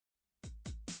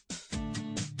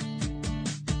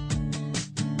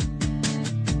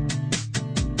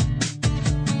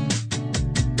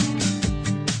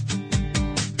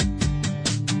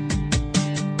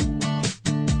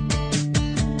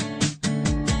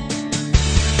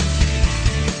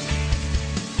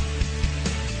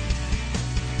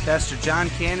Pastor John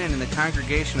Cannon and the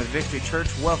congregation of Victory Church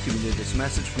welcome you to this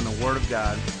message from the Word of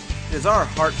God. It is our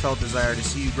heartfelt desire to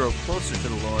see you grow closer to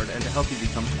the Lord and to help you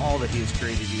become all that He has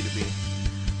created you to be.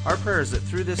 Our prayer is that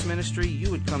through this ministry you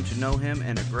would come to know Him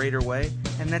in a greater way,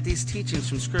 and that these teachings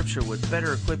from Scripture would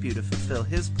better equip you to fulfill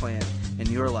His plan in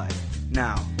your life.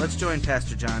 Now, let's join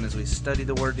Pastor John as we study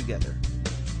the Word together.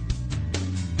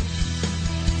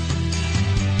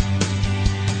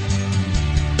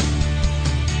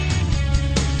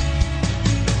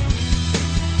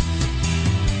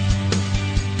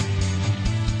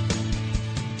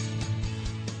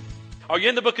 Are you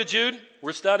in the book of Jude?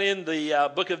 We're studying the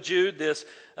book of Jude, this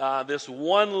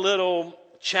one little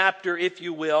chapter, if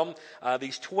you will,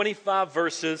 these 25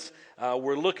 verses.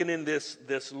 We're looking in this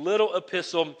little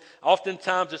epistle.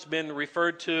 Oftentimes it's been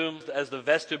referred to as the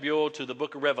vestibule to the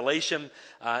book of Revelation.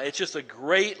 It's just a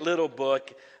great little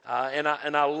book, and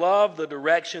I love the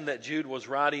direction that Jude was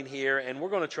writing here. And we're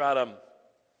going to try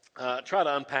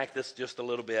to unpack this just a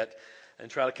little bit and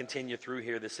try to continue through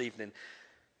here this evening.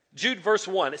 Jude verse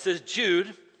 1, it says,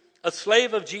 Jude, a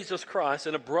slave of Jesus Christ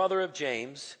and a brother of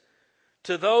James,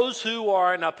 to those who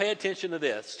are, now pay attention to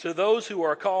this, to those who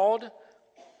are called,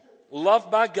 loved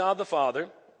by God the Father,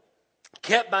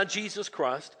 kept by Jesus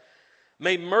Christ,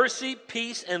 may mercy,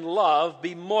 peace, and love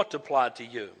be multiplied to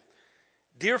you.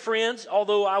 Dear friends,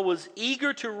 although I was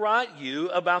eager to write you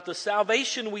about the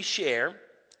salvation we share,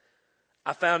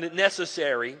 I found it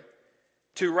necessary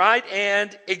to write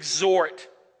and exhort.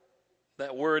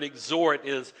 That word exhort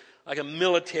is like a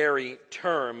military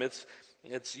term.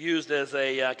 It's used as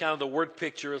a kind of the word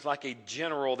picture is like a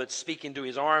general that's speaking to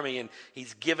his army and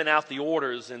he's giving out the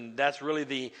orders, and that's really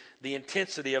the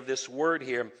intensity of this word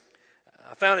here.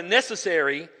 I found it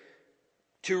necessary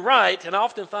to write, and I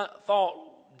often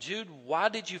thought, Jude, why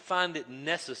did you find it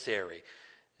necessary?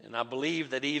 And I believe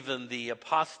that even the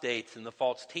apostates and the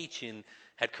false teaching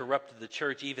had corrupted the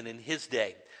church even in his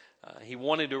day. He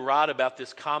wanted to write about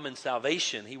this common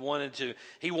salvation. He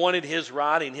wanted his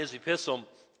writing, his epistle,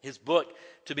 his book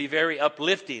to be very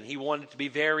uplifting. He wanted to be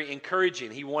very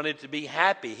encouraging. He wanted to be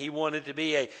happy. He wanted to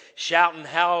be a shouting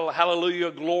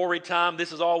hallelujah glory time.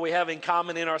 This is all we have in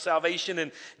common in our salvation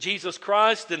in Jesus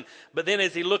Christ. But then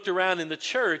as he looked around in the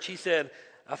church, he said,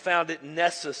 I found it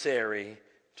necessary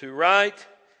to write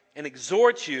and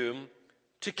exhort you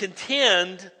to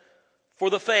contend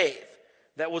for the faith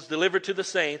that was delivered to the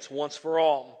saints once for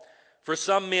all. For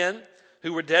some men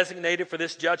who were designated for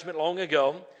this judgment long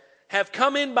ago have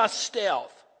come in by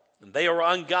stealth, and they are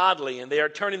ungodly, and they are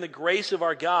turning the grace of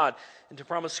our God into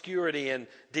promiscuity and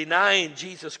denying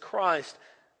Jesus Christ,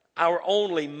 our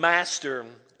only Master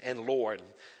and Lord.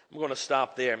 I'm going to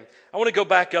stop there. I want to go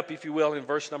back up, if you will, in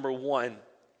verse number 1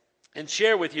 and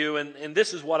share with you, and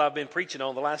this is what I've been preaching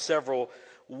on the last several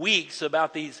weeks,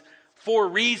 about these 4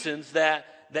 reasons that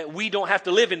we don't have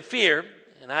to live in fear,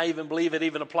 and I even believe it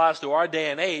even applies to our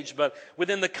day and age. But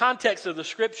within the context of the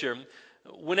Scripture,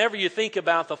 whenever you think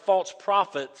about the false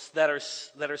prophets that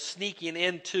are sneaking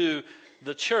into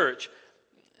the church,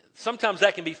 sometimes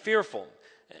that can be fearful.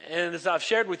 And as I've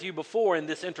shared with you before in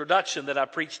this introduction that I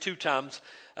preached 2 times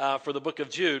for the book of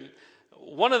Jude,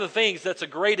 one of the things that's the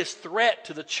greatest threat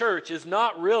to the church is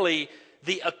not really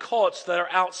the occults that are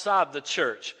outside the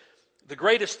church. The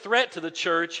greatest threat to the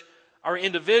church are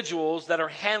individuals that are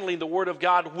handling the Word of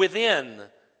God within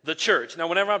the church. Now,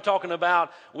 whenever I'm talking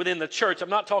about within the church, I'm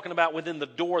not talking about within the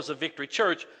doors of Victory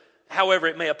Church, however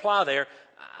it may apply there.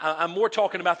 I'm more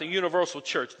talking about the universal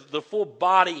church, the full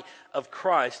body of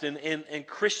Christ and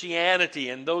Christianity,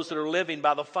 and those that are living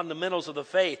by the fundamentals of the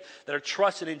faith, that are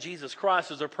trusting in Jesus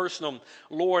Christ as their personal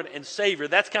Lord and Savior.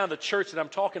 That's kind of the church that I'm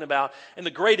talking about. And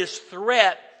the greatest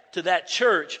threat to that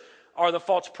church are the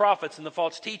false prophets and the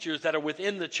false teachers that are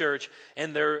within the church,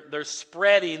 and they're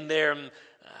spreading their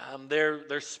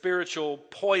spiritual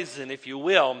poison, if you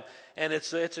will, and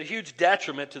it's a huge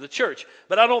detriment to the church.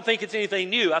 But I don't think it's anything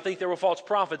new. I think there were false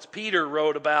prophets. Peter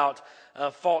wrote about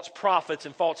false prophets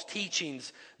and false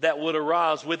teachings that would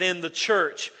arise within the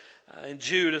church. And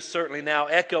Jude is certainly now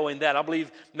echoing that. I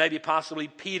believe maybe possibly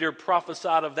Peter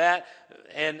prophesied of that,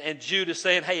 and Jude is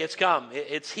saying, hey, it's come.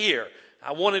 It's here.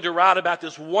 I wanted to write about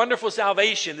this wonderful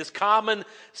salvation, this common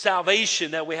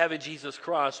salvation that we have in Jesus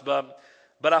Christ, but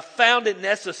I found it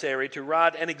necessary to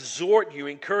write and exhort you,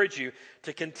 encourage you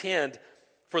to contend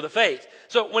for the faith.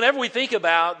 So whenever we think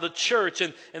about the church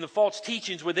and the false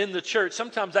teachings within the church,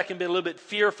 sometimes that can be a little bit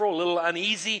fearful, a little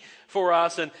uneasy for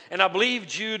us, and I believe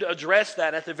Jude addressed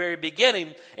that at the very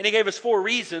beginning, and he gave us 4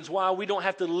 reasons why we don't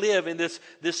have to live in this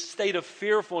state of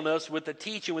fearfulness with the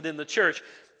teaching within the church.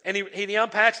 And he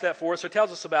unpacks that for us, or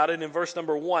tells us about it in verse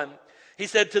number 1. He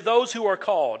said, to those who are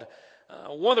called.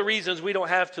 One of the reasons we don't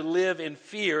have to live in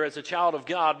fear as a child of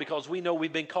God because we know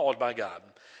we've been called by God.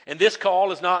 And this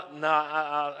call is not,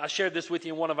 I shared this with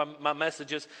you in one of my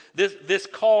messages. This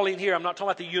calling here, I'm not talking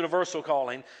about the universal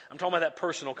calling. I'm talking about that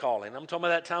personal calling. I'm talking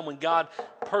about that time when God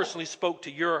personally spoke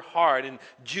to your heart. And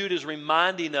Jude is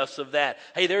reminding us of that.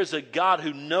 Hey, there's a God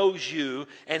who knows you,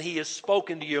 and He has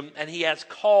spoken to you, and He has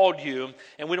called you.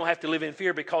 And we don't have to live in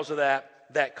fear because of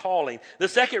that calling. The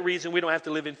second reason we don't have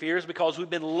to live in fear is because we've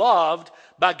been loved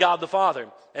by God the Father.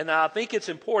 And I think it's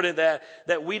important that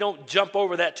we don't jump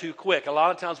over that too quick. A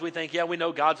lot of times we think, yeah, we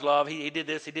know God's love. He did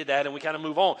this, He did that, and we kind of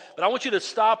move on. But I want you to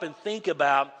stop and think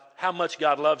about how much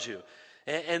God loves you.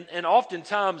 And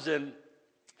oftentimes in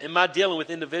my dealing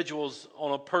with individuals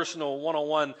on a personal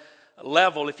one-on-one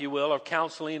level, if you will, of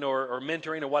counseling or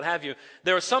mentoring or what have you,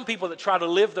 there are some people that try to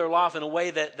live their life in a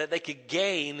way that they could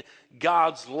gain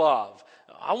God's love.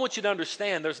 I want you to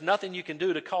understand there's nothing you can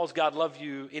do to cause God to love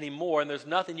you any more, and there's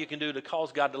nothing you can do to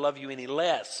cause God to love you any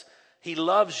less. He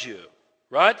loves you,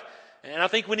 right? And I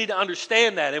think we need to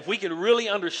understand that. If we can really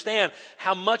understand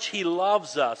how much He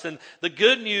loves us, and the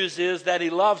good news is that He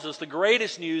loves us. The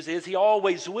greatest news is He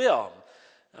always will.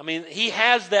 I mean, He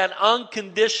has that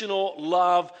unconditional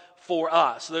love for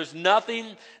us. There's nothing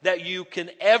that you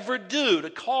can ever do to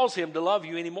cause Him to love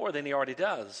you any more than He already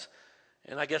does.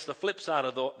 And I guess the flip side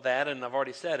of that, and I've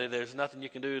already said it, there's nothing you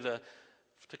can do to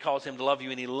cause Him to love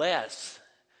you any less.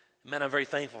 Man, I'm very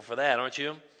thankful for that, aren't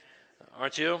you?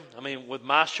 Aren't you? I mean, with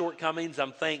my shortcomings,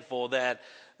 I'm thankful that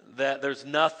there's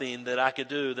nothing that I could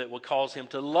do that would cause Him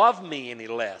to love me any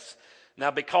less.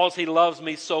 Now, because He loves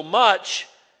me so much,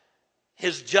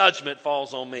 His judgment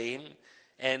falls on me,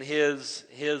 and His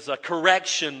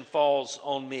correction falls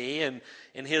on me, and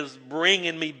His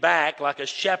bringing me back like a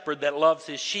shepherd that loves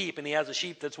his sheep, and he has a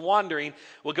sheep that's wandering,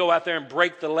 will go out there and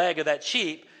break the leg of that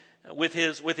sheep with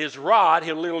his rod.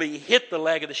 He'll literally hit the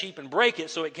leg of the sheep and break it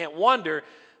so it can't wander,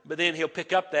 but then He'll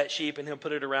pick up that sheep and He'll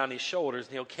put it around his shoulders,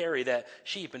 and He'll carry that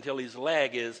sheep until his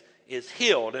leg is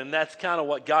healed. And that's kind of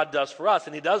what God does for us,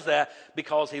 and He does that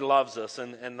because He loves us,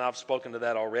 and I've spoken to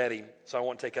that already, so I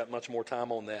won't take up much more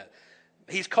time on that.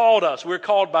 He's called us. We're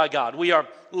called by God. We are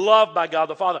loved by God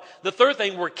the Father. The third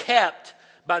thing, we're kept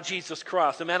by Jesus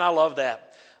Christ. And man, I love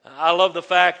that. I love the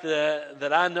fact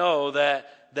that I know that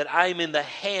I'm in the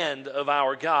hand of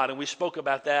our God. And we spoke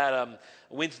about that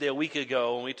Wednesday a week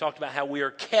ago, and we talked about how we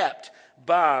are kept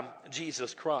by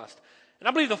Jesus Christ. And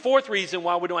I believe the fourth reason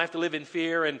why we don't have to live in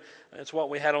fear, and that's what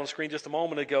we had on the screen just a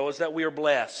moment ago, is that we are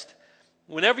blessed.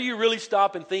 Whenever you really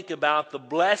stop and think about the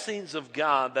blessings of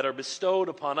God that are bestowed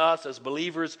upon us as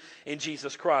believers in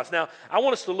Jesus Christ. Now, I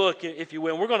want us to look, if you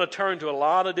will, we're going to turn to a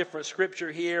lot of different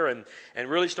scripture here and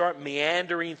really start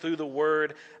meandering through the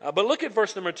Word. But look at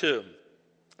verse number 2.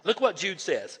 Look what Jude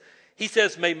says. He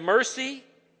says, may mercy,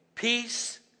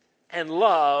 peace, and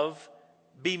love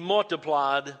be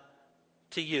multiplied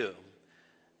to you.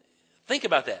 Think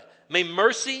about that. May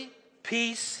mercy,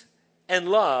 peace, and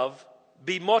love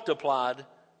be multiplied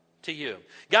to you.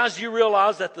 Guys, do you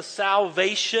realize that the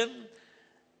salvation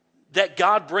that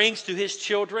God brings to His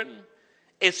children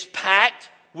is packed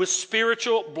with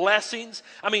spiritual blessings?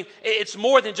 I mean, it's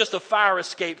more than just a fire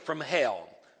escape from hell.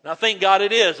 Now, thank God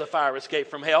it is a fire escape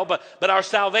from hell, but our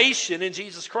salvation in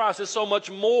Jesus Christ is so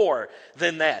much more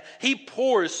than that. He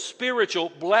pours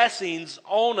spiritual blessings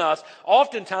on us.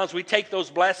 Oftentimes we take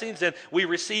those blessings and we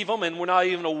receive them and we're not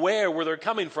even aware where they're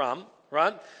coming from.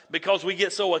 Right? Because we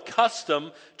get so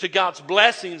accustomed to God's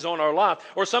blessings on our life.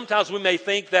 Or sometimes we may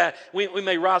think that we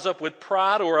may rise up with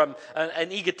pride or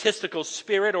an egotistical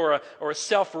spirit or a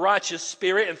self-righteous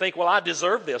spirit and think, well, I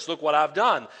deserve this. Look what I've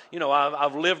done. You know,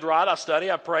 I've lived right, I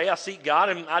study, I pray, I seek God,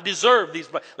 and I deserve these.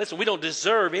 Listen, we don't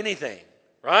deserve anything.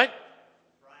 Right?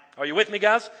 Are you with me,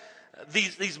 guys?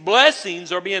 These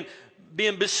blessings are being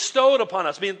bestowed upon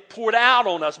us, being poured out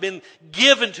on us, being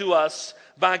given to us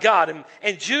by God.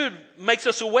 And Jude makes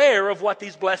us aware of what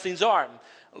these blessings are.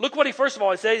 Look what he first of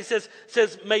all says. He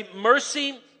says, may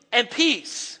mercy and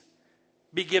peace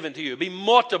be given to you, be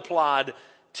multiplied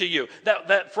to you.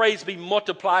 That phrase, be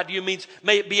multiplied to you, means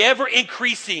may it be ever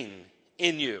increasing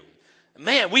in you.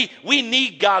 Man, we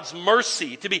need God's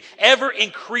mercy to be ever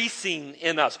increasing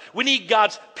in us. We need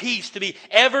God's peace to be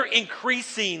ever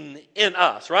increasing in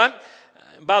us, right?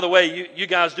 By the way, you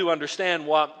guys do understand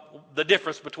what the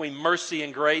difference between mercy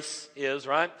and grace is,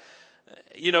 right?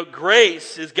 You know,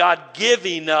 grace is God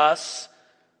giving us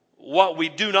what we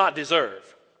do not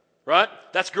deserve, right?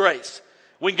 That's grace.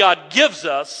 When God gives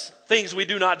us things we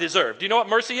do not deserve. Do you know what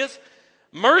mercy is?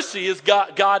 Mercy is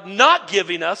God not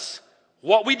giving us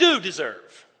what we do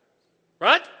deserve,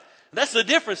 right? That's the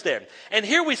difference there. And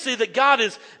here we see that God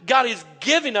is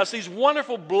giving us these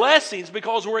wonderful blessings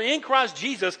because we're in Christ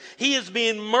Jesus. He is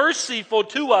being merciful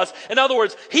to us. In other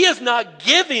words, He is not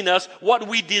giving us what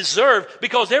we deserve,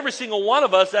 because every single one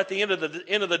of us at the end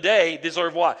of the day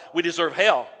deserve what? We deserve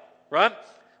hell, right?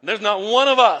 There's not one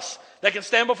of us that can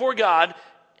stand before God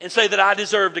and say that I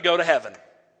deserve to go to heaven.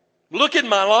 Look at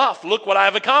my life. Look what I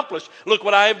have accomplished. Look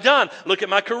what I have done. Look at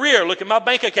my career. Look at my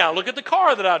bank account. Look at the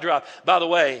car that I drive. By the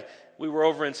way, we were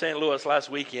over in St. Louis last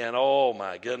weekend. Oh,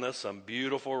 my goodness, some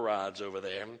beautiful rides over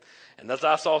there. And as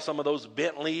I saw some of those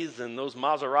Bentleys and those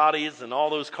Maseratis and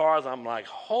all those cars, I'm like,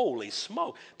 holy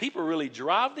smoke. People really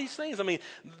drive these things? I mean,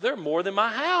 they're more than my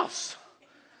house.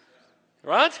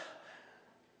 Right?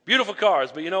 Beautiful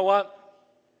cars. But you know what?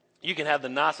 You can have the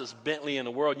nicest Bentley in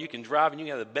the world. You can drive, and you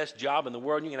can have the best job in the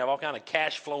world. And you can have all kind of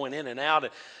cash flowing in and out.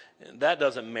 And that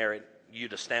doesn't merit you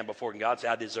to stand before God and say,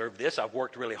 I deserve this. I've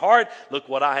worked really hard. Look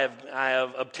what I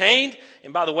have obtained.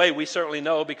 And by the way, we certainly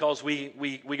know, because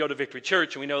we go to Victory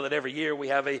Church, and we know that every year we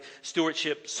have a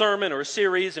stewardship sermon or a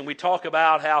series, and we talk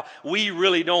about how we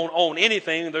really don't own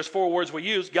anything. There's 4 words we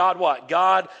use. God what?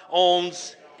 God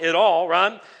owns it all,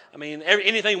 right? I mean,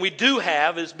 anything we do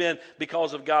have has been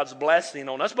because of God's blessing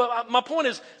on us. But my point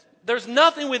is, there's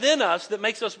nothing within us that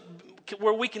makes us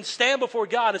where we can stand before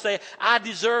God and say, I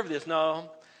deserve this. No.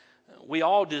 We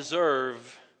all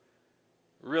deserve,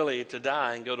 really, to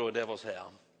die and go to a devil's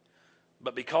hell.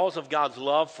 But because of God's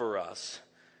love for us,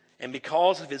 and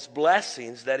because of His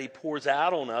blessings that He pours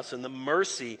out on us and the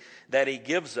mercy that He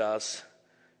gives us,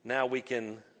 now we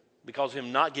can, because of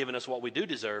Him not giving us what we do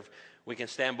deserve, we can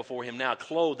stand before Him now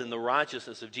clothed in the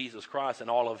righteousness of Jesus Christ,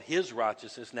 and all of His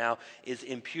righteousness now is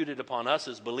imputed upon us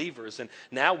as believers. And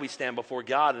now we stand before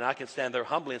God, and I can stand there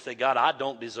humbly and say, God, I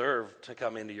don't deserve to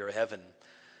come into your heaven.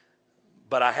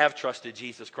 But I have trusted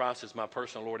Jesus Christ as my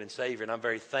personal Lord and Savior, and I'm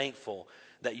very thankful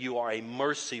that you are a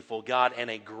merciful God and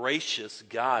a gracious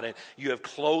God, and you have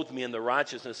clothed me in the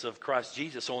righteousness of Christ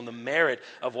Jesus on the merit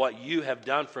of what you have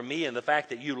done for me, and the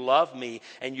fact that you love me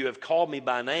and you have called me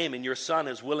by name, and your Son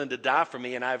is willing to die for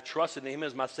me, and I have trusted in Him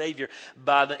as my Savior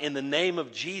in the name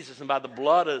of Jesus and by the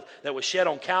blood that was shed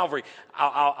on Calvary.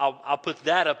 I'll put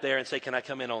that up there and say, can I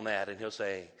come in on that? And He'll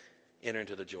say, enter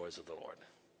into the joys of the Lord.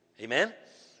 Amen?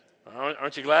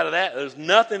 Aren't you glad of that? There's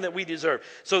nothing that we deserve.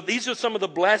 So these are some of the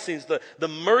blessings, the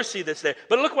mercy that's there.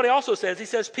 But look what He also says. He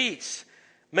says peace.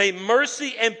 May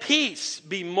mercy and peace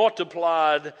be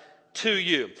multiplied to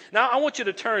you. Now, I want you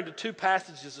to turn to 2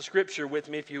 passages of Scripture with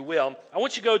me, if you will. I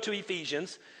want you to go to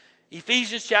Ephesians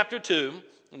chapter 2.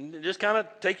 And just kind of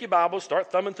take your Bible, start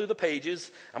thumbing through the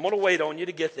pages. I'm going to wait on you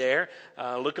to get there.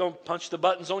 Punch the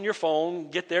buttons on your phone,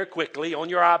 get there quickly. On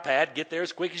your iPad, get there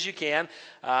as quick as you can.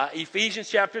 Ephesians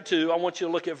chapter 2, I want you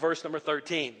to look at verse number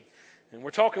 13. And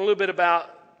we're talking a little bit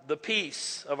about the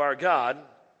peace of our God.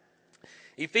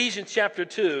 Ephesians chapter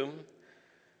 2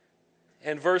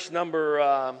 and verse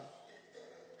number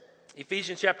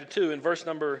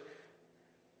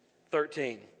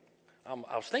 13.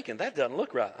 I was thinking, that doesn't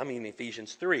look right. I mean,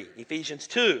 Ephesians 3. Ephesians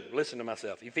 2. Listen to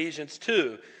myself. Ephesians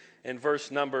 2 and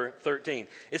verse number 13.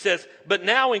 It says, but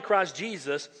now in Christ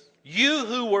Jesus, you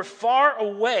who were far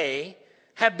away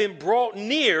have been brought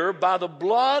near by the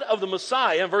blood of the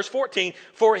Messiah. And verse 14,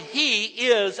 for He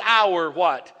is our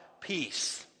what?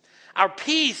 Peace. Our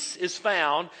peace is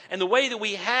found, and the way that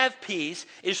we have peace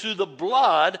is through the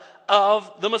blood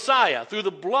of the Messiah, through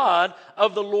the blood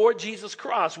of the Lord Jesus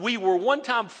Christ. We were one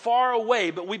time far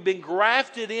away, but we've been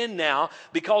grafted in now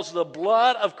because of the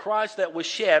blood of Christ that was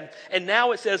shed. And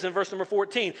now it says in verse number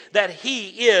 14 that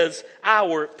He is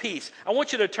our peace. I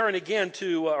want you to turn again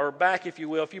to, or back if you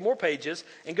will, a few more pages,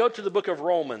 and go to the book of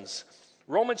Romans.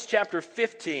 Romans chapter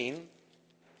 15.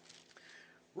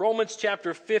 Romans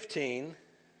chapter 15.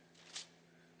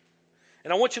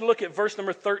 And I want you to look at verse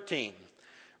number 13.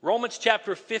 Romans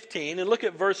chapter 15, and look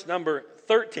at verse number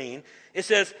 13. It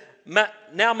says,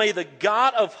 now may the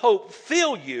God of hope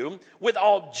fill you with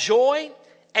all joy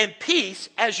and peace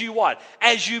as you what?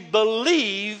 As you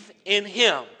believe in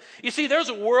Him. You see, there's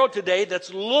a world today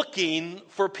that's looking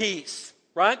for peace,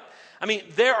 right? I mean,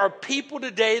 there are people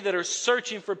today that are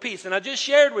searching for peace. And I just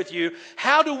shared with you,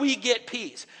 how do we get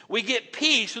peace? We get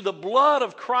peace through the blood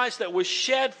of Christ that was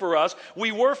shed for us.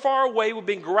 We were far away. We've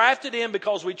been grafted in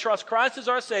because we trust Christ as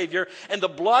our Savior. And the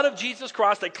blood of Jesus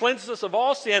Christ that cleanses us of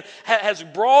all sin has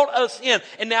brought us in.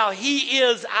 And now He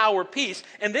is our peace.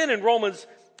 And then in Romans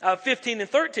 15 and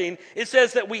 13, it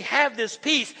says that we have this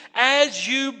peace as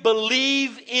you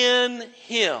believe in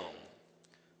Him.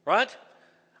 Right?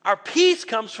 Our peace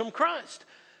comes from Christ.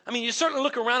 I mean, you certainly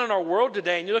look around in our world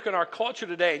today, and you look at our culture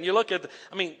today, and you look at,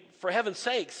 for heaven's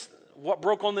sakes, what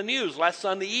broke on the news last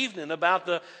Sunday evening about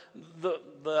the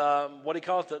what do you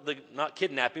call it? The not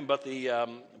kidnapping, but the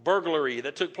burglary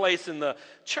that took place in the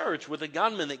church with a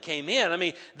gunman that came in. I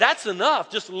mean, that's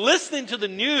enough. Just listening to the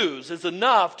news is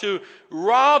enough to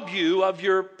rob you of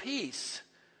your peace.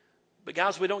 But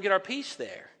guys, we don't get our peace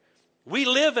there. We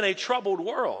live in a troubled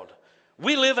world.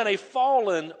 We live in a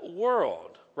fallen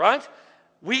world, right?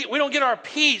 We don't get our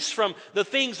peace from the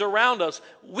things around us.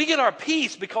 We get our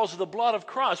peace because of the blood of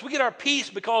Christ. We get our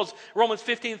peace because, Romans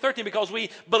 15:13, because we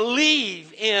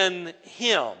believe in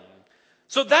Him.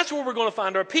 So that's where we're going to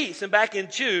find our peace. And back in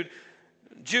Jude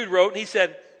wrote, and he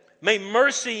said, may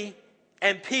mercy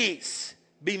and peace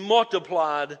be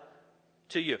multiplied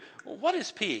to you. Well, what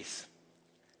is peace?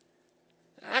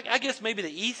 I guess maybe the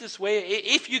easiest way,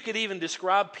 if you could even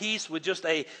describe peace with just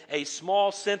a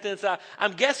small sentence,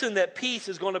 I'm guessing that peace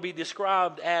is going to be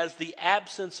described as the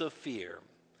absence of fear.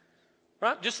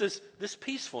 Right? Just this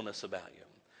peacefulness about you.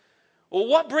 Well,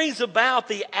 what brings about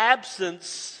the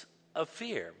absence of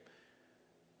fear?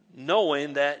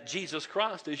 Knowing that Jesus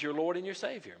Christ is your Lord and your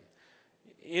Savior.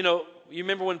 You know, you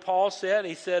remember when Paul said,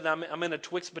 he said, I'm in a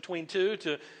twixt between two,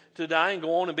 to die and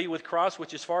go on and be with Christ,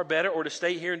 which is far better, or to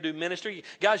stay here and do ministry.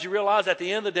 Guys, you realize at the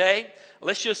end of the day,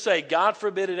 let's just say, God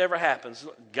forbid it ever happens.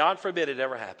 God forbid it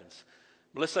ever happens.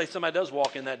 But let's say somebody does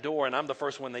walk in that door and I'm the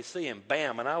first one they see, and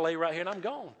bam, and I lay right here and I'm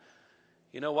gone.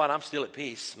 You know what? I'm still at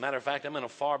peace. Matter of fact, I'm in a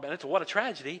far better, what a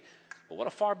tragedy, but what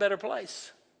a far better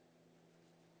place.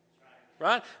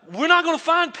 Right? We're not going to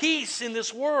find peace in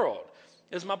this world,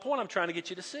 is my point I'm trying to get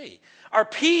you to see. Our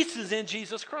peace is in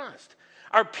Jesus Christ.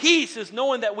 Our peace is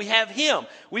knowing that we have Him.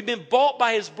 We've been bought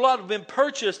by His blood. We've been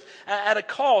purchased at a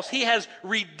cost. He has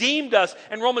redeemed us.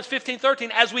 In Romans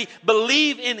 15:13, as we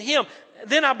believe in Him,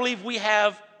 then I believe we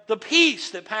have the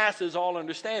peace that passes all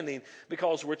understanding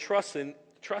because we're trusting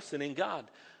in God.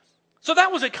 So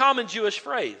that was a common Jewish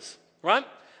phrase, right?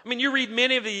 I mean, you read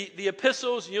many of the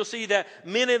epistles, and you'll see that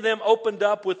many of them opened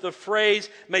up with the phrase,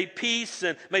 may peace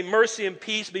and may mercy and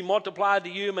peace be multiplied to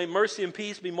you. May mercy and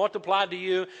peace be multiplied to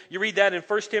you. You read that in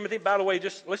 1 Timothy. By the way,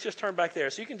 let's just turn back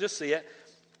there so you can just see it.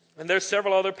 And there's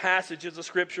several other passages of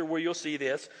Scripture where you'll see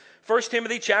this. 1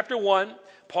 Timothy chapter 1,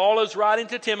 Paul is writing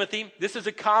to Timothy. This is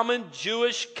a common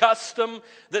Jewish custom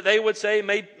that they would say,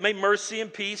 may mercy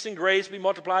and peace and grace be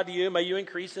multiplied to you. May you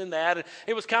increase in that. And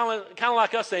it was kind of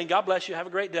like us saying, God bless you, have a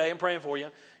great day, I'm praying for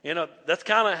you. You know, that's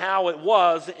kind of how it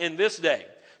was in this day.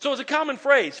 So it's a common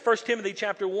phrase, 1 Timothy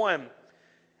chapter 1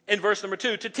 and verse number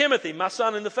 2. To Timothy, my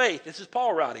son in the faith. This is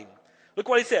Paul writing. Look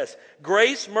what he says.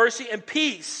 Grace, mercy, and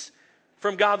peace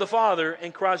from God the Father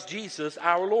and Christ Jesus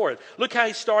our Lord. Look how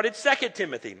he started 2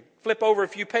 Timothy. Flip over a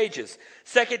few pages.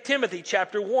 2 Timothy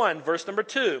chapter 1, verse number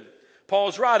 2.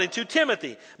 Paul's writing to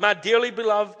Timothy, my dearly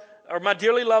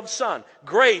loved son,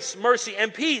 grace, mercy,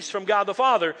 and peace from God the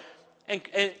Father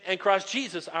and Christ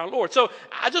Jesus our Lord. So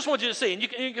I just want you to see, and you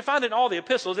can find it in all the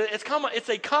epistles, it's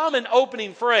a common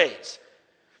opening phrase.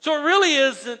 So it really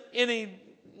isn't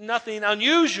nothing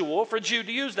unusual for Jude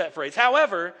to use that phrase.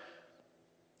 However,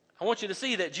 I want you to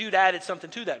see that Jude added something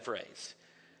to that phrase.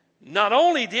 Not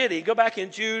only did he, go back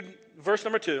in Jude, verse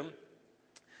number 2,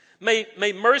 may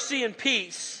mercy and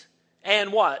peace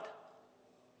and what?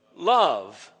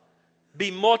 Love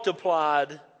be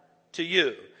multiplied to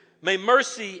you. May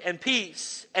mercy and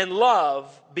peace and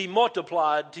love be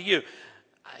multiplied to you.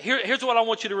 Here's what I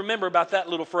want you to remember about that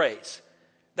little phrase.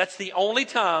 That's the only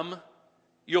time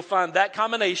you'll find that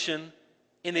combination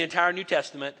in the entire New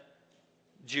Testament.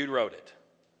 Jude wrote it.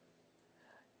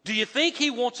 Do you think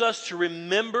he wants us to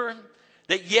remember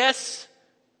that yes,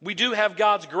 we do have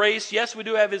God's grace, yes, we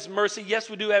do have His mercy,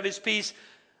 yes, we do have His peace,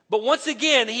 but once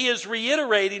again, he is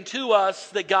reiterating to us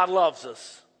that God loves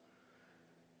us.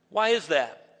 Why is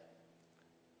that?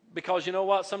 Because you know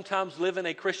what? Sometimes living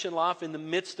a Christian life in the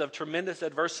midst of tremendous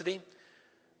adversity,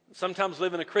 sometimes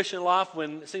living a Christian life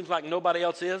when it seems like nobody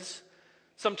else is,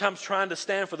 sometimes trying to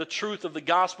stand for the truth of the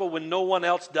gospel when no one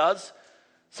else does,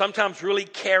 sometimes really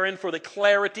caring for the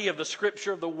clarity of the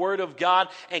Scripture, of the Word of God,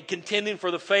 and contending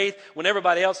for the faith when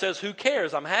everybody else says, who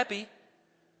cares? I'm happy.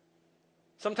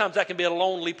 Sometimes that can be a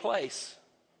lonely place.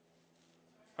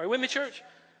 Are you with me, church?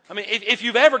 I mean, if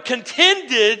you've ever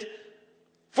contended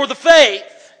for the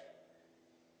faith,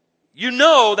 you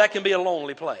know that can be a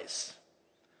lonely place.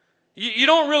 You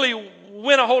don't really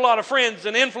win a whole lot of friends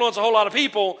and influence a whole lot of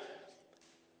people,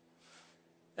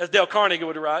 as Dale Carnegie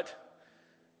would write,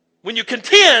 when you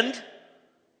contend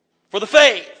for the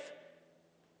faith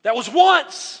that was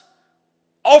once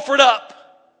offered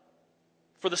up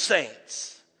for the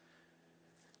saints.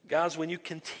 Guys, when you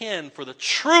contend for the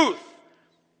truth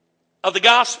of the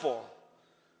gospel,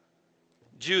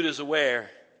 Jude is aware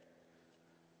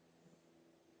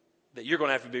that you're going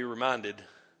to have to be reminded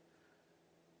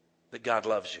that God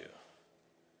loves you.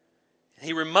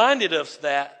 He reminded us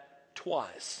that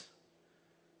twice.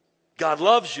 God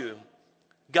loves you.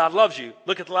 God loves you.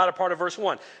 Look at the latter part of verse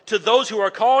 1. To those who are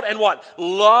called and what?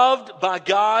 Loved by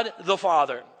God the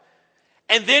Father.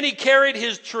 And then he carried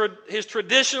his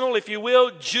traditional, if you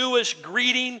will, Jewish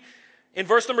greeting in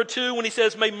verse number 2 when he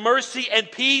says, may mercy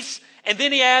and peace. And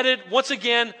then he added, once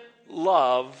again,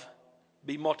 love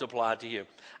be multiplied to you.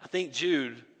 I think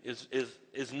Jude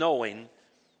is knowing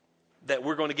that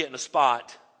we're going to get in a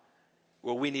spot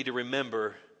where we need to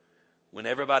remember when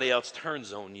everybody else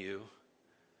turns on you,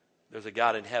 there's a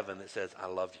God in heaven that says, I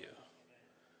love you.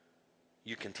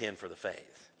 You contend for the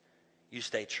faith. You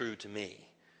stay true to me.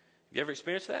 You ever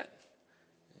experienced that?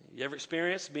 You ever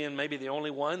experienced being maybe the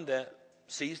only one that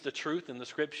sees the truth in the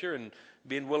Scripture and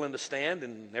being willing to stand,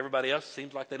 and everybody else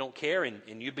seems like they don't care, and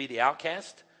you be the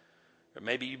outcast? Or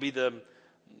maybe you be the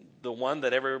one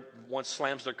that everyone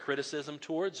slams their criticism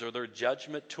towards or their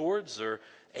judgment towards or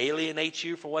alienates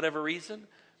you for whatever reason.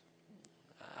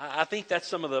 I think that's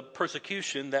some of the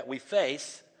persecution that we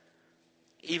face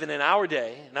even in our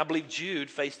day, and I believe Jude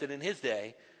faced it in his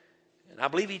day. And I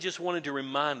believe he just wanted to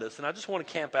remind us, and I just want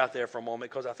to camp out there for a moment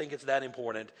because I think it's that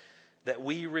important that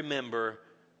we remember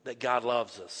that God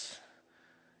loves us.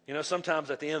 You know,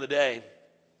 sometimes at the end of the day,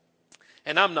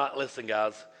 and listen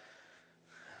guys,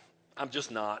 I'm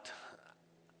just not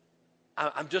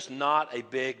a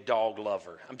big dog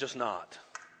lover. I'm just not.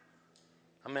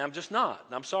 I'm just not.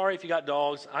 And I'm sorry if you got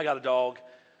dogs. I got a dog.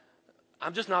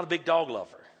 I'm just not a big dog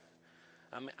lover.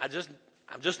 I'm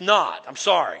just not. I'm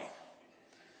sorry.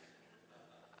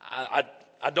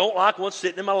 I don't like one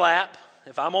sitting in my lap.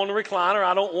 If I'm on the recliner,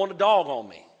 I don't want a dog on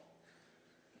me.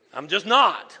 I'm just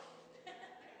not.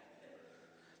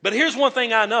 But here's one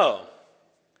thing I know.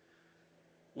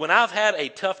 When I've had a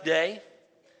tough day,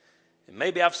 and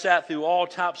maybe I've sat through all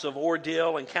types of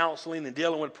ordeal and counseling and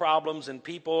dealing with problems and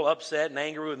people upset and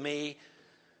angry with me,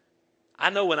 I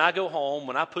know when I go home,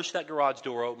 when I push that garage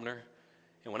door opener,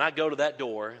 and when I go to that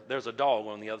door, there's a dog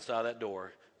on the other side of that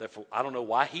door. Therefore, I don't know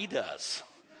why he does.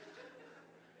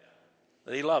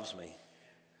 But he loves me.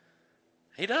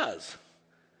 He does.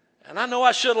 And I know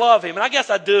I should love him, and I guess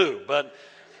I do, but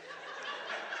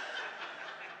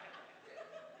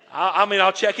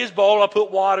I'll check his bowl, I'll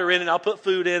put water in it, I'll put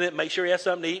food in it, make sure he has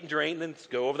something to eat and drink, and then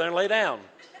go over there and lay down.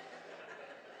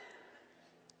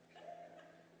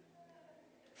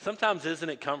 Sometimes isn't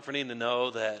it comforting to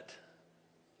know that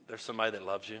there's somebody that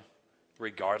loves you,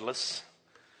 regardless?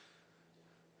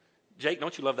 Jake,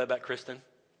 don't you love that about Kristen?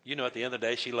 You know at the end of the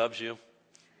day, she loves you.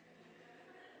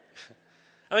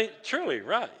 I mean, truly,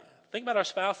 right. Think about our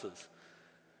spouses.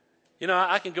 You know,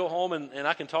 I can go home and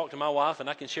I can talk to my wife and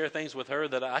I can share things with her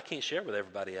that I can't share with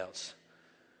everybody else.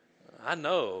 I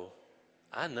know,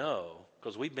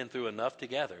 because we've been through enough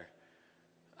together.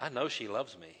 I know she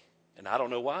loves me, and I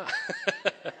don't know why.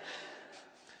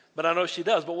 But I know she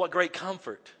does. But what great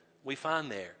comfort we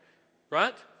find there,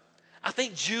 right? I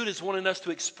think Jude is wanting us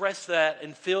to express that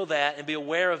and feel that and be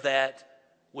aware of that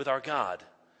with our God.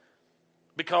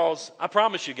 Because I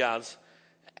promise you guys,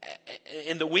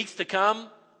 in the weeks to come,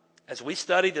 as we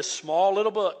study this small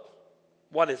little book,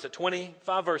 what is it,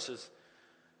 25 verses,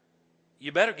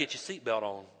 you better get your seatbelt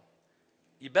on.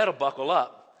 You better buckle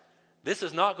up. This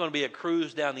is not going to be a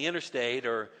cruise down the interstate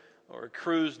or a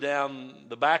cruise down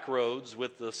the back roads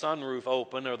with the sunroof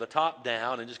open or the top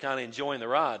down and just kind of enjoying the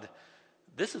ride.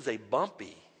 This is a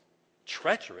bumpy,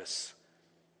 treacherous,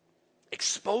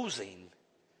 exposing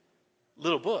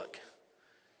little book.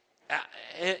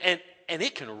 And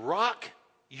it can rock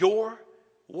your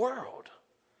world.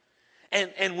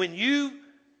 And when you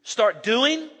start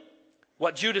doing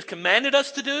what Jude has commanded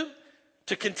us to do,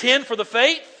 to contend for the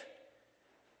faith,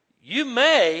 you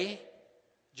may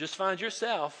just find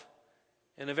yourself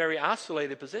in a very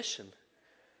isolated position.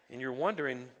 And you're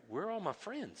wondering, where are all my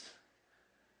friends?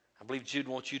 I believe Jude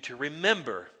wants you to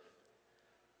remember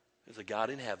there's a God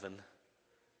in heaven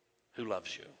who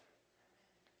loves you.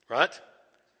 Right?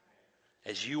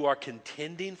 As you are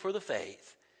contending for the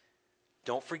faith,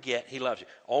 don't forget he loves you.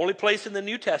 Only place in the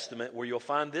New Testament where you'll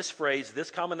find this phrase,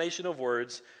 this combination of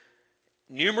words.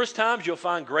 Numerous times you'll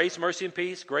find grace, mercy, and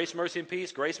peace, grace, mercy, and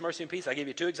peace, grace, mercy, and peace. I gave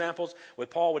you 2 examples with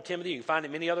Paul, with Timothy. You can find it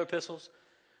in many other epistles.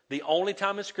 The only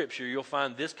time in Scripture you'll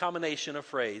find this combination of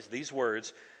phrase, these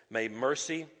words, may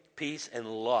mercy, peace, and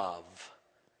love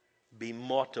be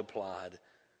multiplied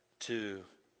to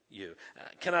you.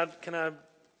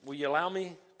 Will you allow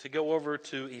me to go over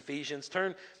to Ephesians?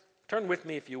 Turn with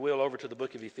me, if you will, over to the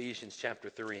book of Ephesians chapter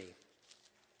 3.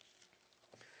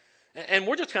 And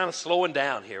we're just kind of slowing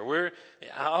down here.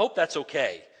 I hope that's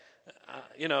okay.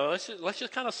 let's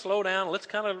just kind of slow down. Let's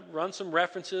kind of run some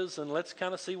references and let's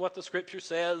kind of see what the Scripture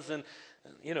says. And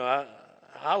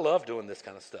I love doing this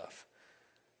kind of stuff.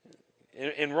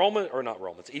 In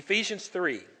Ephesians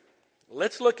 3.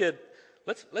 Let's look at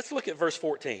verse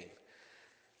 14.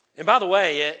 And by the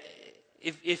way,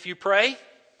 if you pray,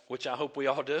 which I hope we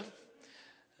all do,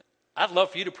 I'd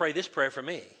love for you to pray this prayer for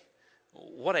me.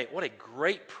 What a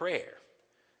great prayer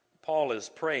Paul is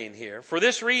praying here. For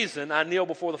this reason, I kneel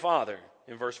before the Father,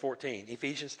 in verse 14,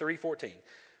 Ephesians 3:14.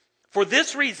 For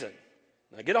this reason,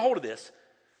 now get a hold of this.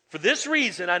 For this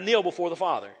reason, I kneel before the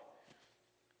Father,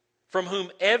 from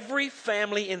whom every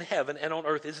family in heaven and on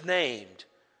earth is named.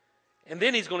 And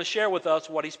then he's going to share with us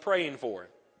what he's praying for.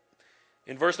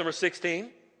 In verse number 16,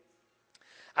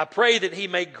 I pray that he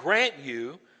may grant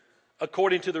you,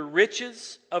 according to the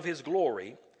riches of his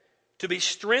glory, to be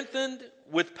strengthened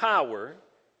with power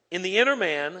in the inner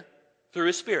man through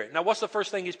his Spirit. Now, what's the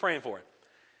first thing he's praying for?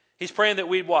 He's praying that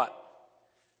we'd what?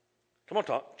 Come on,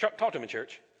 talk to me,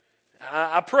 church.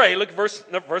 I pray, look at verse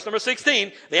number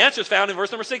 16. The answer is found in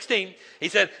verse number 16. He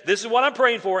said, this is what I'm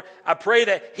praying for. I pray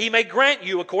that he may grant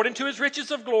you, according to his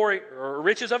riches of glory, or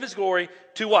riches of his glory,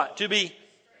 to what? To be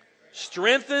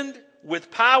strengthened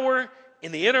with power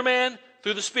in the inner man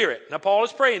through the Spirit. Now, Paul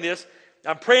is praying this.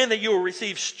 I'm praying that you will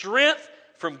receive strength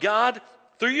from God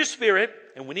through your Spirit,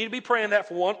 and we need to be praying that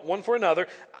for one for another.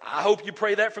 I hope you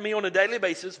pray that for me on a daily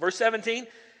basis. Verse 17,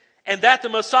 and that the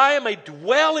Messiah may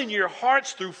dwell in your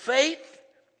hearts through faith.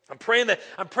 I'm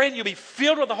praying you'll be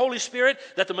filled with the Holy Spirit,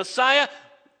 that the Messiah,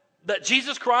 that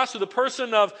Jesus Christ, through the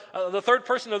person of the third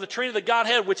person of the Trinity, the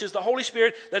Godhead, which is the Holy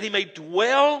Spirit, that he may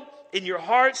dwell in your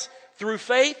hearts through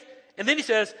faith. And then he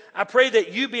says, I pray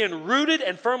that you, being rooted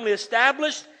and firmly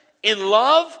established in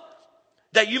love,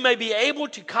 that you may be able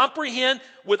to comprehend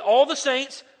with all the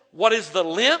saints what is the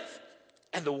length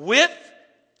and the width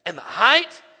and the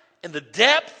height and the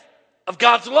depth of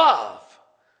God's love,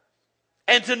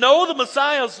 and to know the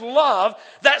Messiah's love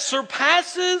that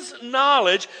surpasses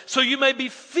knowledge, so you may be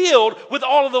filled with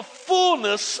all of the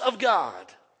fullness of God.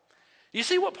 You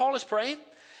see what Paul is praying?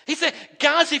 He said,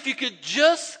 guys, if you could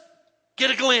just get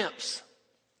a glimpse,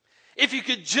 if you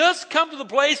could just come to the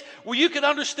place where you could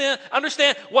understand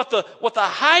what the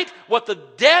height, what the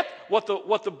depth, what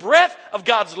the breadth of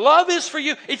God's love is for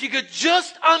you, if you could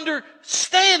just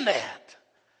understand that.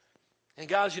 And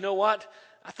guys, you know what?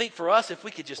 I think for us, if we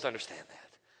could just understand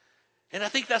that. And I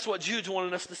think that's what Jude's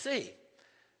wanting us to see.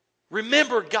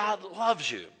 Remember, God loves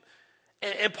you.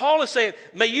 And Paul is saying,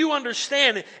 may you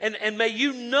understand and may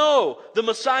you know the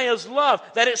Messiah's love,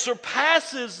 that it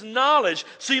surpasses knowledge,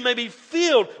 so you may be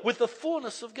filled with the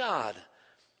fullness of God.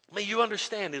 May you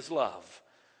understand his love.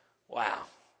 Wow.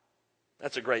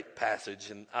 That's a great passage,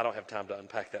 and I don't have time to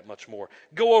unpack that much more.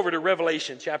 Go over to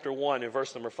Revelation chapter 1 and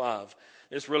verse number 5.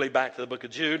 It's really back to the book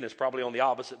of Jude, and it's probably on the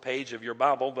opposite page of your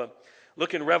Bible, but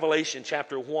look in Revelation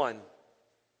chapter 1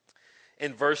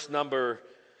 in verse number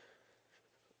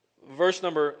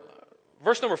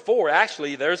 4,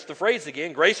 actually, there's the phrase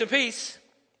again, grace and peace.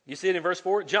 You see it in verse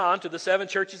 4, John, to the 7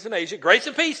 churches in Asia, grace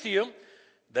and peace to you.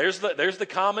 There's the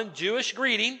common Jewish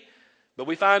greeting, but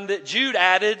we find that Jude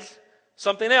added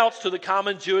something else to the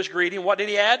common Jewish greeting. What did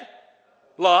he add?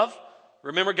 Love.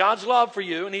 Remember God's love for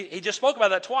you, and he just spoke about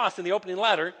that twice in the opening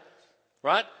letter,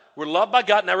 right? We're loved by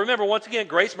God. Now remember, once again,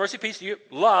 grace, mercy, peace to you.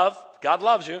 Love. God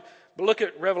loves you. But look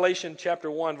at Revelation chapter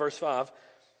 1, verse 5.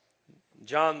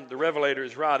 John the Revelator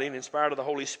is writing, inspired of the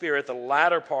Holy Spirit, the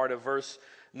latter part of verse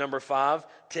number 5.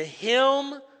 To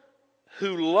him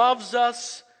who loves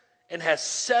us and has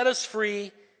set us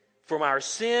free from our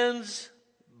sins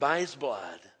by his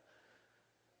blood.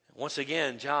 Once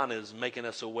again, John is making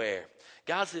us aware.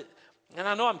 Guys, and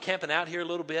I know I'm camping out here a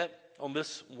little bit on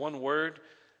this one word,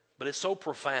 but it's so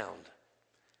profound.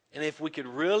 And if we could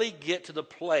really get to the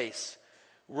place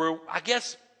where, I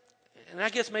guess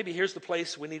maybe here's the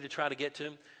place we need to try to get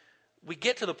to. We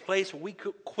get to the place where we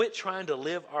could quit trying to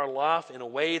live our life in a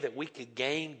way that we could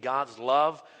gain God's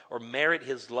love or merit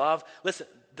his love. Listen,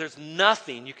 there's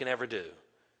nothing you can ever do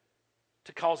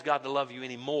to cause God to love you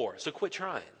anymore. So quit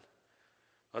trying.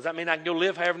 Does that mean I can go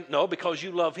live however? No, because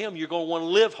you love him, you're going to want to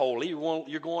live holy.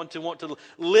 You're going to want to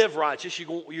live righteous.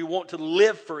 You want to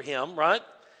live for him, right?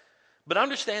 But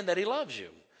understand that he loves you.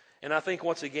 And I think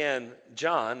once again,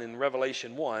 John in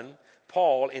Revelation 1,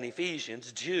 Paul in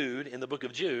Ephesians, Jude in the book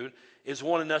of Jude, is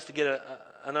wanting us to get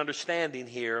an understanding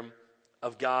here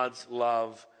of God's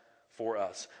love for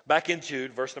us. Back in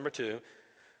Jude, verse number 2.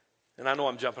 And I know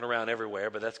I'm jumping around everywhere,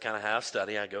 but that's kind of how I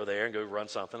study. I go there and go run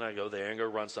something. I go there and go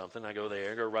run something. I go there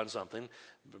and go run something.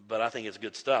 But I think it's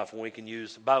good stuff. When we can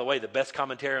use, by the way, the best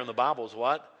commentary on the Bible is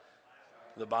what?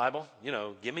 the Bible.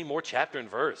 Give me more chapter and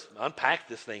verse. Unpack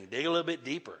this thing. Dig a little bit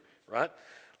deeper, right?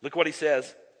 Look what he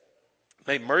says.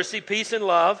 May mercy, peace, and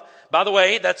love. By the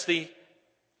way,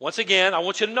 once again, I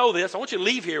want you to know this. I want you to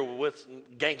leave here with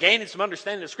gaining some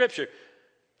understanding of Scripture.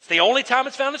 It's the only time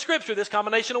it's found in Scripture, this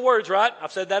combination of words, right?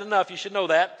 I've said that enough. You should know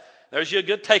that. There's your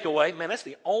good takeaway. Man, that's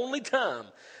the only time.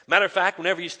 Matter of fact,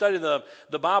 whenever you study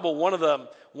the Bible, one of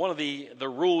the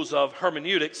rules of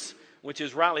hermeneutics, which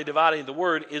is rightly dividing the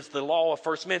word, is the law of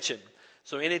first mention.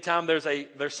 So anytime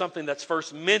there's something that's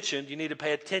first mentioned, you need to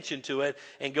pay attention to it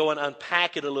and go and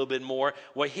unpack it a little bit more.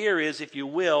 Well, here is, if you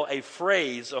will, a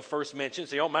phrase of first mention.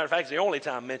 Matter of fact, it's the only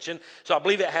time mentioned. So I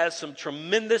believe it has some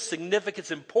tremendous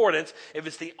significance, importance. If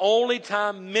it's the only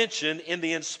time mentioned in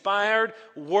the inspired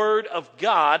Word of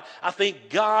God, I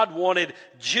think God wanted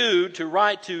Jude to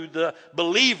write to the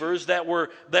believers that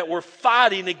were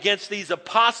fighting against these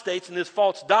apostates and this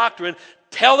false doctrine.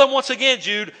 Tell them once again,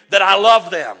 Jude, that I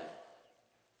love them.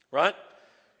 Right?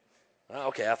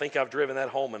 Okay, I think I've driven that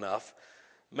home enough.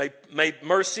 May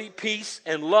mercy, peace,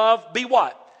 and love be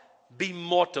what? Be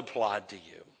multiplied to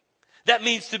you. That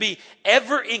means to be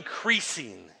ever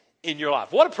increasing in your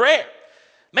life. What a prayer.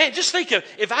 Man, just think of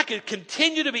if I could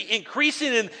continue to be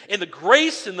increasing in the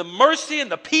grace and the mercy and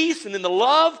the peace and in the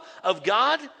love of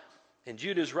God. And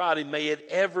Jude is writing, may it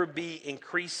ever be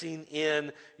increasing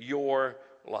in your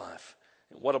life.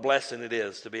 And what a blessing it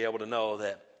is to be able to know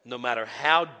that no matter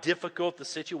how difficult the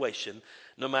situation,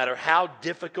 no matter how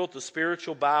difficult the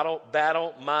spiritual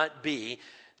battle might be,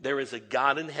 there is a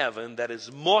God in heaven that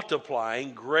is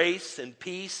multiplying grace and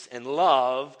peace and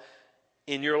love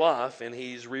in your life, and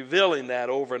He's revealing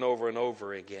that over and over and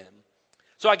over again.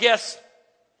 So I guess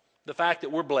the fact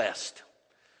that we're blessed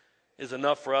is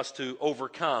enough for us to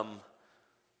overcome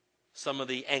some of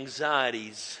the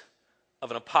anxieties of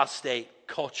an apostate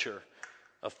culture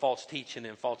of false teaching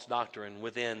and false doctrine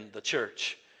within the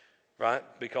church, right?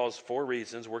 Because 4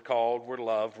 reasons: we're called, we're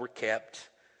loved, we're kept,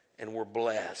 and we're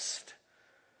blessed.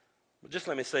 But just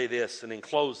let me say this, and in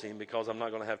closing, because I'm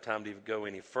not going to have time to go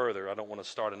any further. I don't want to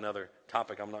start another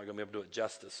topic. I'm not going to be able to do it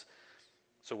justice.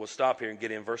 So we'll stop here and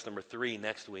get in verse number 3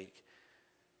 next week.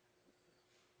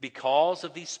 Because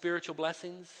of these spiritual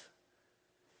blessings,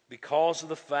 because of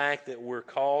the fact that we're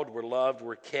called, we're loved,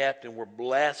 we're kept, and we're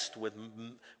blessed with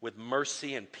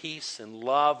mercy and peace and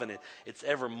love, and it's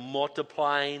ever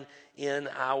multiplying in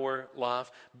our life.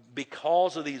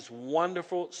 Because of these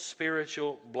wonderful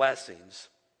spiritual blessings,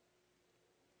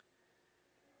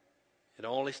 it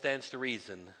only stands to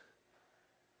reason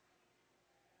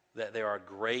that there are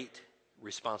great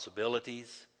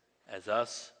responsibilities as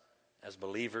us, as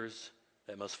believers,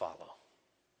 that must follow.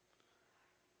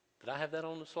 Did I have that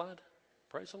on the slide?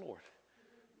 Praise the Lord.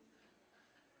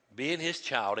 Being His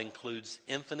child includes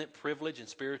infinite privilege and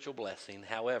spiritual blessing.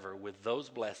 However, with those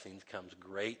blessings comes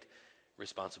great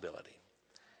responsibility.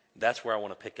 That's where I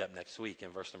want to pick up next week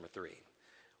in verse number 3.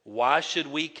 Why should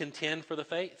we contend for the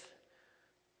faith?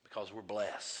 Because we're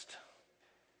blessed.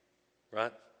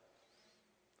 Right?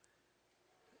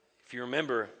 If you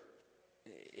remember,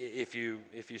 if you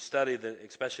study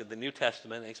especially the New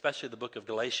Testament, especially the book of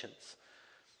Galatians,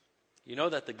 you know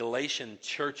that the Galatian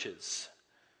churches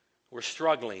were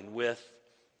struggling with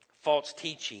false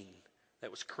teaching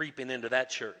that was creeping into that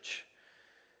church.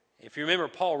 If you remember,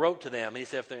 Paul wrote to them, and he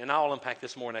said, and I'll unpack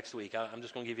this more next week. I'm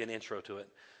just going to give you an intro to it.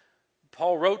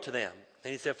 Paul wrote to them,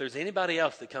 and he said, if there's anybody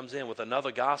else that comes in with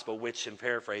another gospel, which in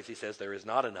paraphrase he says there is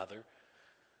not another,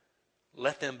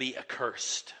 let them be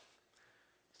accursed.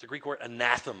 It's the Greek word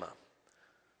anathema.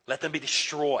 Let them be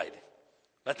destroyed.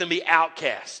 Let them be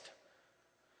outcast.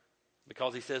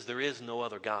 Because he says there is no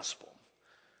other gospel.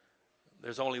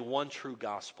 There's only one true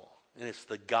gospel, and it's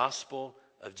the gospel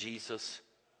of Jesus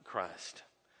Christ.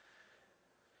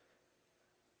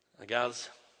 Now, guys,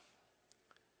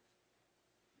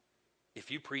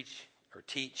 if you preach or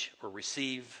teach or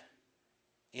receive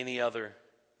any other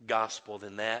gospel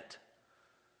than that,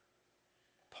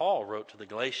 Paul wrote to the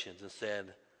Galatians and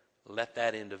said, let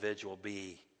that individual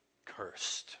be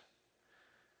cursed.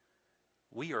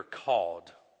 We are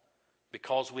called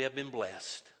because we have been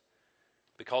blessed,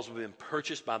 because we've been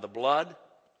purchased by the blood.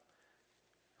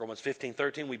 Romans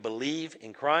 15:13, we believe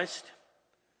in Christ.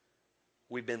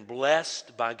 We've been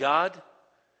blessed by God.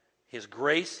 His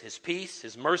grace, His peace,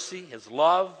 His mercy, His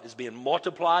love is being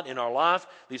multiplied in our life.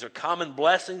 These are common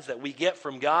blessings that we get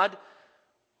from God.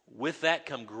 With that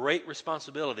come great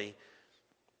responsibility,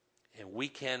 and we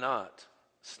cannot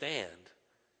stand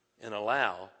and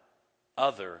allow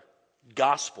other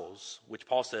gospels, which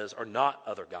Paul says are not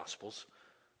other gospels,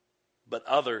 but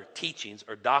other teachings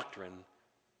or doctrine,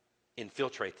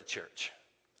 infiltrate the church.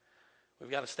 We've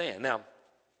got to stand. Now,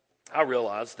 I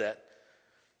realize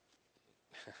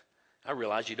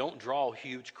you don't draw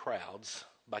huge crowds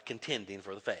by contending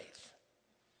for the faith.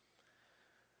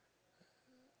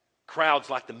 Crowds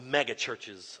like the mega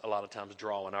churches a lot of times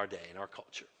draw in our day, in our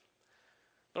culture.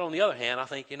 But on the other hand, I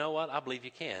think, you know what? I believe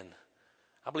you can.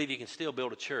 I believe you can still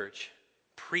build a church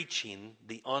preaching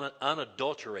the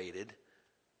unadulterated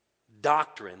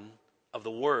doctrine of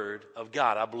the Word of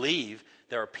God. I believe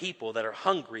there are people that are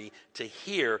hungry to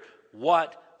hear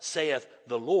what saith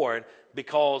the Lord,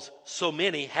 because so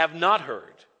many have not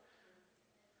heard.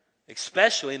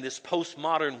 Especially in this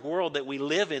postmodern world that we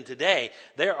live in today,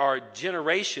 there are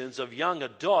generations of young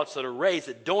adults that are raised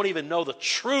that don't even know the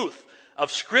truth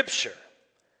of Scripture.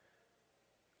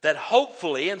 That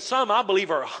hopefully, and some I believe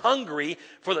are hungry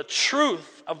for the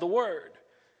truth of the Word.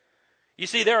 You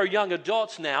see, there are young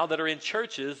adults now that are in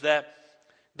churches that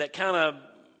kind of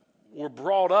were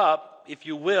brought up, if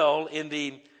you will, in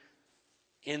the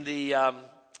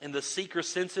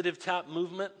seeker-sensitive type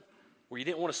movement, where you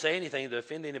didn't want to say anything to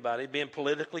offend anybody, being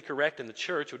politically correct in the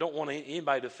church. We don't want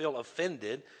anybody to feel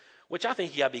offended, which I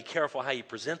think you got to be careful how you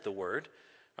present the Word.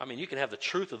 I mean, you can have the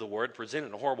truth of the Word, present it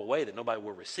in a horrible way that nobody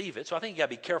will receive it. So I think you got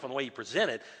to be careful in the way you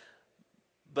present it.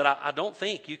 But I don't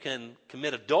think you can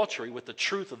commit adultery with the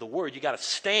truth of the Word. You got to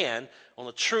stand on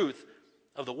the truth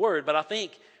of the Word. But I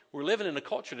think we're living in a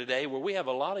culture today where we have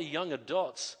a lot of young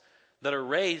adults that are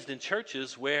raised in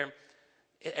churches where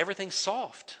everything's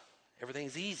soft,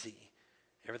 everything's easy,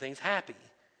 everything's happy,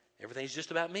 everything's just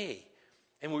about me.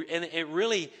 And it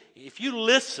really, if you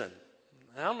listen,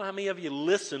 I don't know how many of you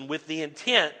listen with the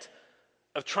intent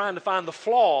of trying to find the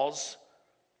flaws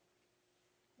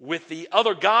with the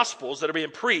other gospels that are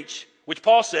being preached, which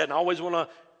Paul said, and I always want to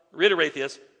reiterate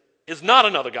this, is not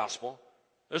another gospel.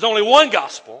 There's only one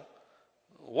gospel.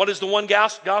 What is the one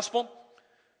gospel?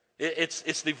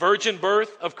 It's the virgin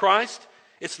birth of Christ.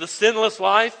 It's the sinless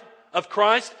life of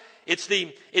Christ. It's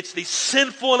the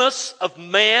sinfulness of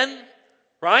man,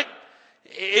 right?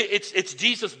 It's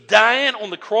Jesus dying on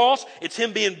the cross. It's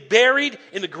Him being buried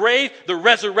in the grave, the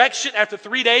resurrection after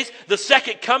 3 days, the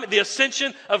second coming, the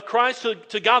ascension of Christ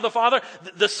to God the Father,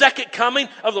 the second coming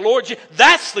of the Lord Jesus.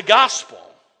 That's the gospel.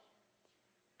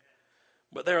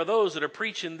 But there are those that are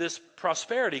preaching this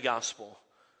prosperity gospel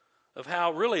of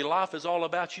how really life is all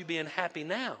about you being happy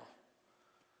now.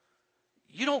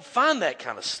 You don't find that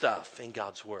kind of stuff in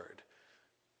God's Word.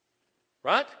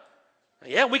 Right?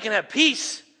 Yeah, we can have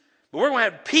peace, but we're going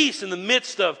to have peace in the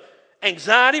midst of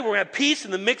anxiety. We're going to have peace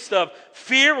in the midst of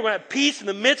fear. We're going to have peace in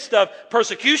the midst of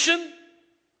persecution.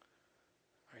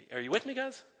 Are you with me,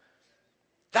 guys?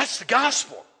 That's the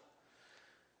gospel.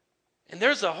 And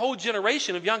there's a whole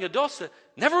generation of young adults that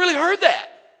never really heard that.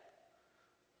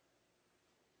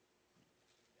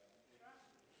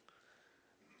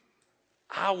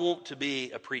 I want to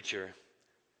be a preacher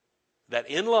that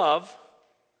in love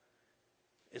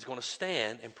is going to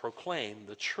stand and proclaim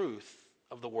the truth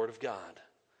of the Word of God.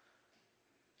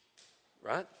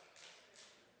 Right?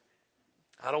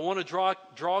 I don't want to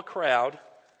draw a crowd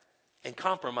and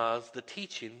compromise the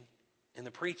teaching and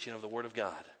the preaching of the Word of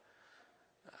God.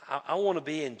 I want to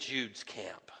be in Jude's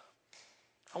camp.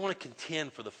 I want to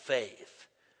contend for the faith.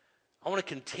 I want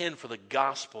to contend for the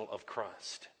gospel of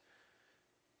Christ.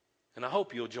 And I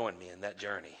hope you'll join me in that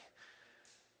journey.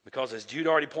 Because as Jude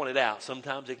already pointed out,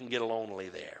 sometimes it can get lonely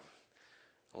there.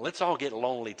 Let's all get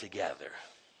lonely together.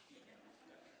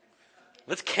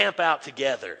 Let's camp out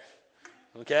together.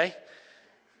 Okay?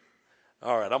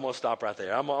 All right, I'm going to stop right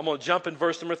there. I'm going to jump in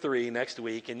verse number 3 next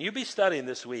week. And you be studying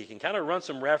this week and kind of run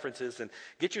some references and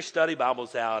get your study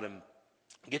Bibles out and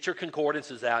get your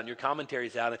concordances out and your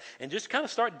commentaries out and just kind of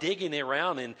start digging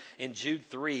around in Jude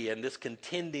 3 and this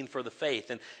contending for the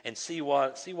faith and see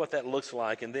what that looks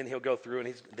like. And then he'll go through and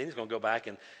he's going to go back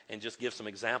and just give some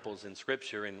examples in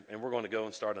Scripture. And we're going to go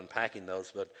and start unpacking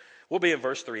those. But we'll be in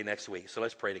verse 3 next week. So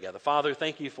let's pray together. Father,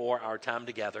 thank you for our time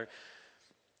together.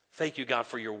 Thank you, God,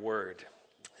 for your word.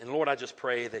 And Lord, I just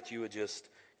pray that you would just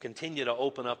continue to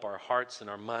open up our hearts and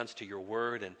our minds to your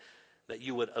word, and that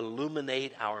you would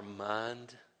illuminate our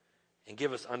mind and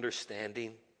give us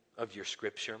understanding of your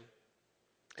Scripture.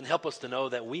 And help us to know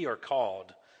that we are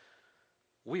called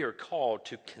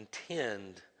to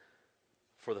contend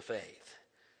for the faith.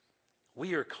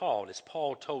 We are called, as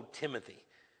Paul told Timothy,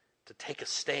 to take a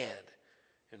stand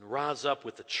and rise up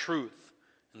with the truth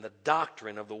and the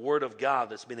doctrine of the Word of God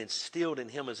that's been instilled in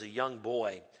him as a young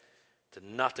boy, to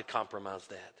not to compromise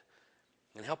that.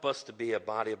 And help us to be a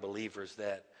body of believers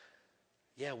that,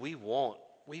 yeah, we want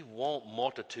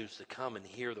multitudes to come and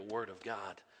hear the Word of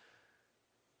God.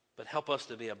 But help us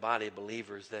to be a body of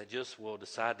believers that just will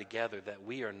decide together that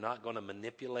we are not going to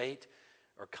manipulate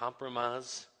or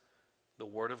compromise the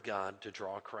Word of God to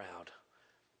draw a crowd.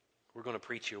 We're going to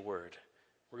preach your Word.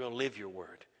 We're going to live your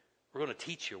Word. We're going to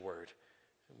teach your Word.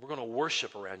 We're going to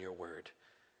worship around your Word.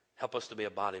 Help us to be a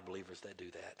body of believers that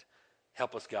do that.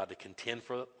 Help us, God, to contend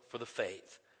for the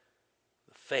faith,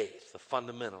 the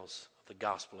fundamentals of the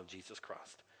gospel of Jesus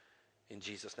Christ. In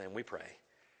Jesus' name we pray.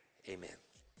 Amen.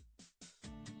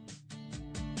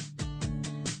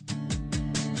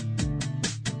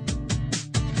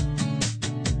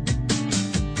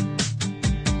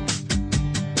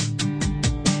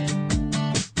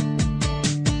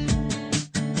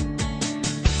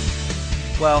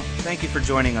 Well, thank you for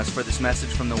joining us for this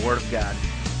message from the Word of God.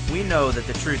 We know that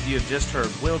the truth you have just heard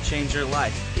will change your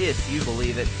life if you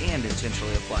believe it and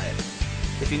intentionally apply it.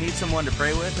 If you need someone to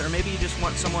pray with, or maybe you just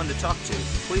want someone to talk to,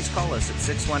 please call us at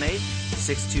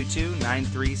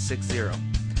 618-622-9360.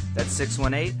 That's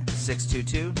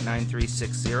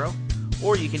 618-622-9360.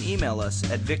 Or you can email us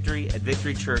at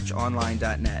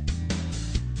victory@victorychurchonline.net.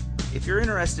 If you're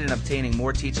interested in obtaining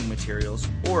more teaching materials,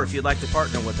 or if you'd like to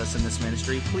partner with us in this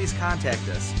ministry, please contact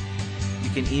us. You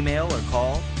can email or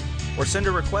call, or send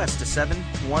a request to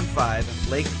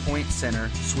 715 Lake Point Center,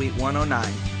 Suite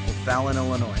 109, O'Fallon,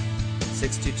 Illinois,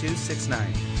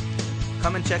 62269.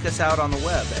 Come and check us out on the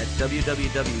web at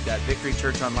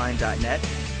www.victorychurchonline.net.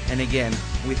 And again,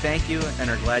 we thank you and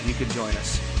are glad you could join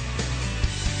us.